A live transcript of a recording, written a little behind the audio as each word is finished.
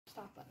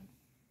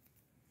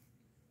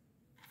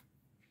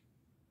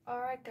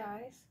Alright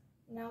guys,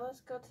 now let's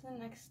go to the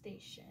next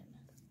station.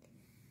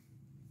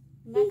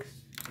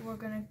 Next, we're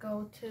gonna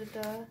go to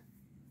the,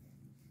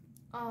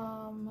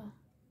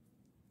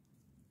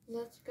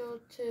 let's go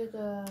to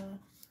the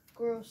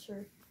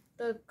grocery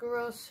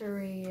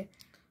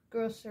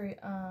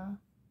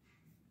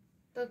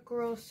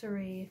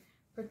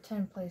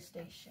pretend play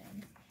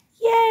station.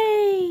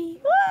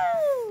 Yay!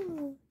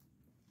 Woo!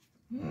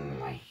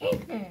 I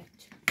hate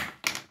it.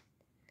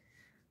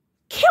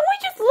 Can't we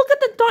just look at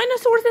the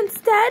dinosaurs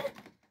instead?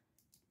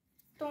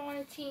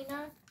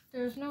 Donatina,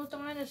 there's no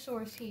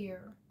dinosaurs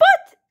here.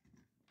 But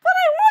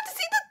I want to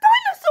see the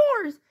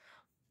dinosaurs!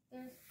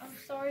 I'm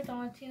sorry,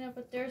 Donatina,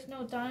 but there's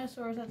no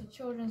dinosaurs at the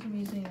Children's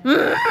Museum.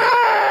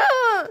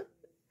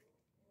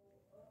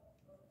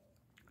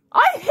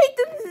 I hate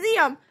the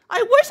museum.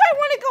 I wish I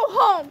want to go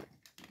home.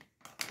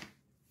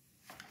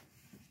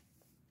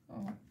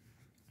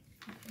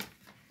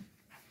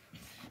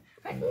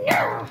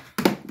 No.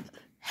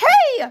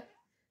 Hey,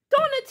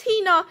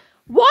 Donatina,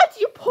 why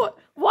did you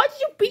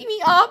beat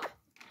me up?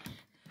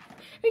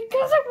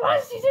 Because I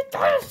want to see the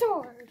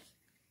dinosaurs.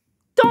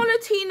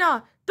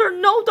 Donatina, there are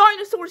no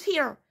dinosaurs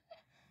here.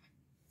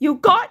 You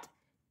got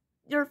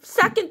your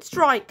second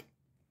strike.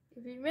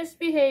 If you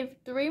misbehave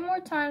 3 more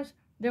times,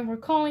 then we're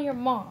calling your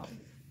mom.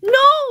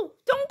 No,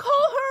 don't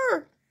call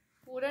her.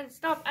 Well, then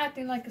stop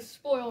acting like a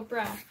spoiled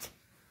brat.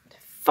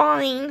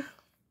 Fine.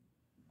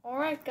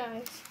 Alright,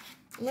 guys.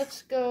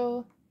 Let's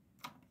go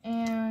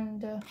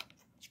and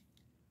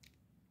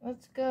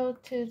let's go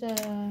to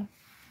the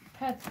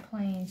pet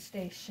playing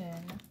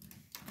station.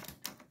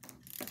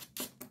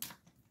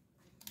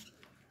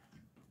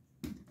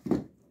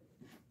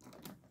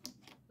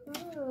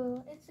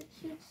 Ooh, it's a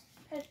cute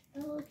pet, a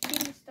little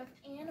kitty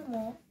stuffed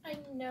animal. I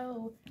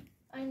know,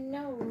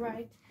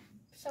 right?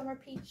 Summer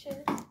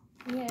Peaches?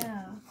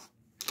 Yeah.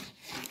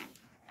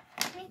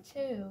 Me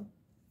too.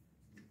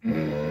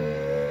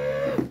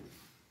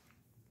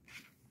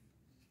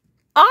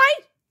 I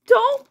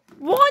don't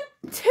want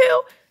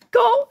to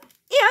go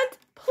and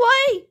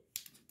play.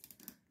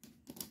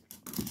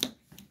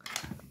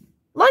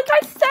 Like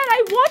I said,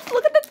 I want to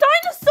look at the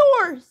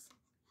dinosaurs.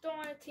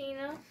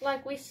 Donatina,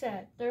 like we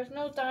said, there's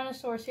no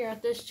dinosaurs here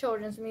at this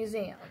Children's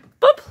Museum.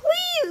 But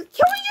please,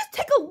 can we just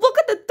take a look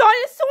at the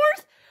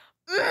dinosaurs?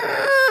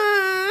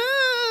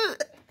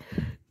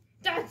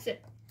 That's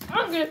it.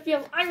 I'm gonna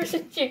feel Irish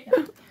and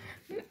Gina.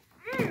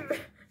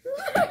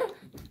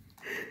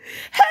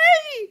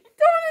 Hey,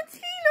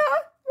 Donatina,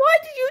 why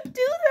did you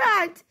do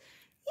that?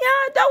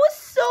 Yeah, that was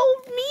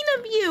so mean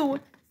of you.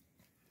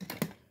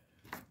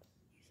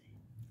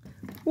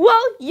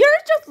 Well,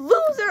 you're just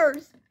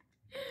losers.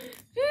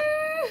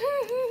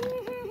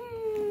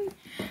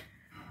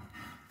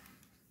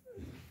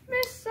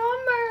 Miss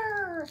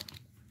Summer!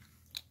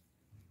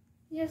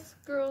 Yes,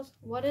 girls,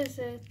 what is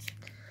it?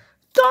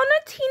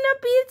 Donatina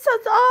beats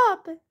us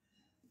up.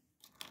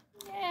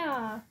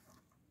 Yeah.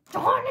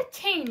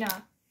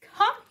 Donatina,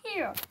 come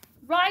here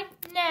right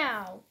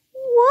now.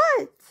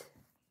 What?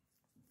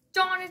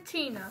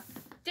 Donatina,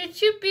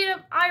 did you beat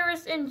up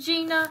Iris and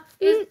Gina?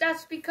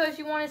 That's because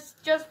you want to,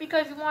 just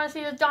because you want to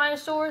see the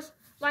dinosaurs?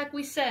 Like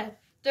we said,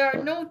 there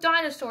are no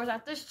dinosaurs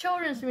at this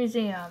Children's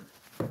Museum.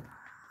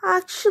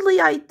 Actually,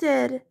 I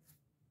did.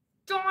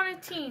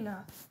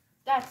 Donatina,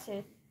 that's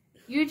it.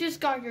 You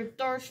just got your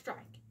 3rd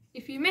strike.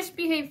 If you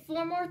misbehave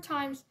 4 more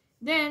times,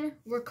 then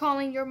we're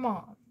calling your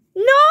mom.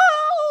 No!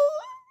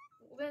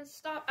 Well, then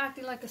stop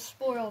acting like a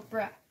spoiled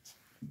brat.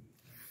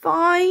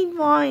 Fine,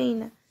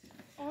 fine.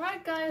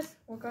 Alright guys,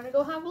 we're gonna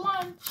go have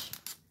lunch.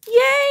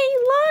 Yay,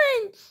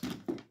 lunch!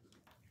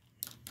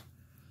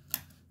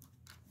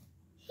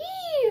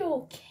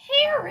 Ew,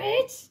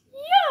 carrots!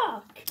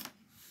 Yuck!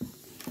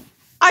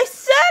 I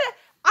said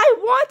I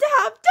want to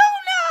have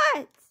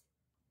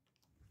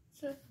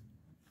donuts!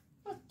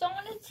 But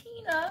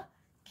Donatina,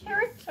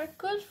 carrots are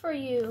good for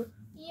you.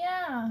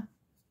 Yeah.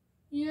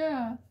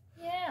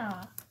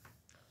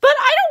 But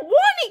I don't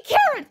want any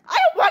carrots! I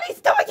don't want any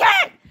stomach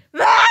cat!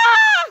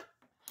 Ah!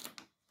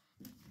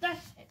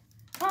 That's it.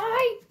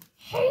 I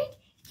hate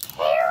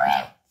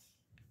carrots!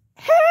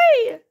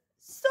 Hey!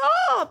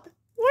 Stop!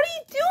 What are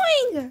you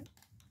doing?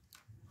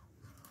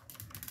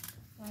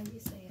 Why do you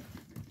say it?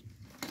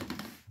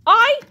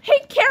 I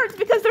hate carrots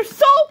because they're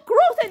so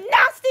gross and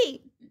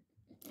nasty!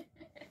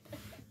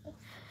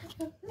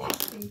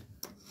 Nasty.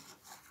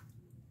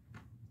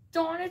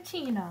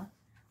 Donatina,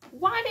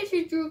 why did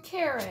you do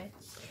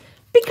carrots?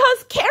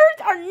 Because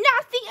carrots are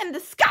nasty and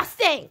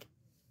disgusting!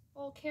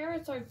 Well,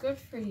 carrots are good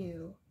for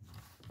you.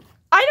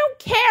 I don't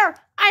care!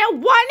 I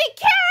don't want any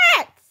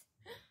carrots!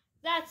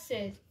 That's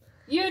it.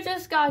 You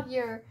just got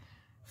your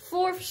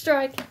 4th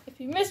strike. If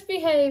you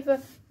misbehave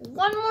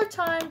 1 more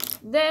time,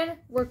 then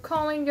we're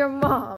calling your mom.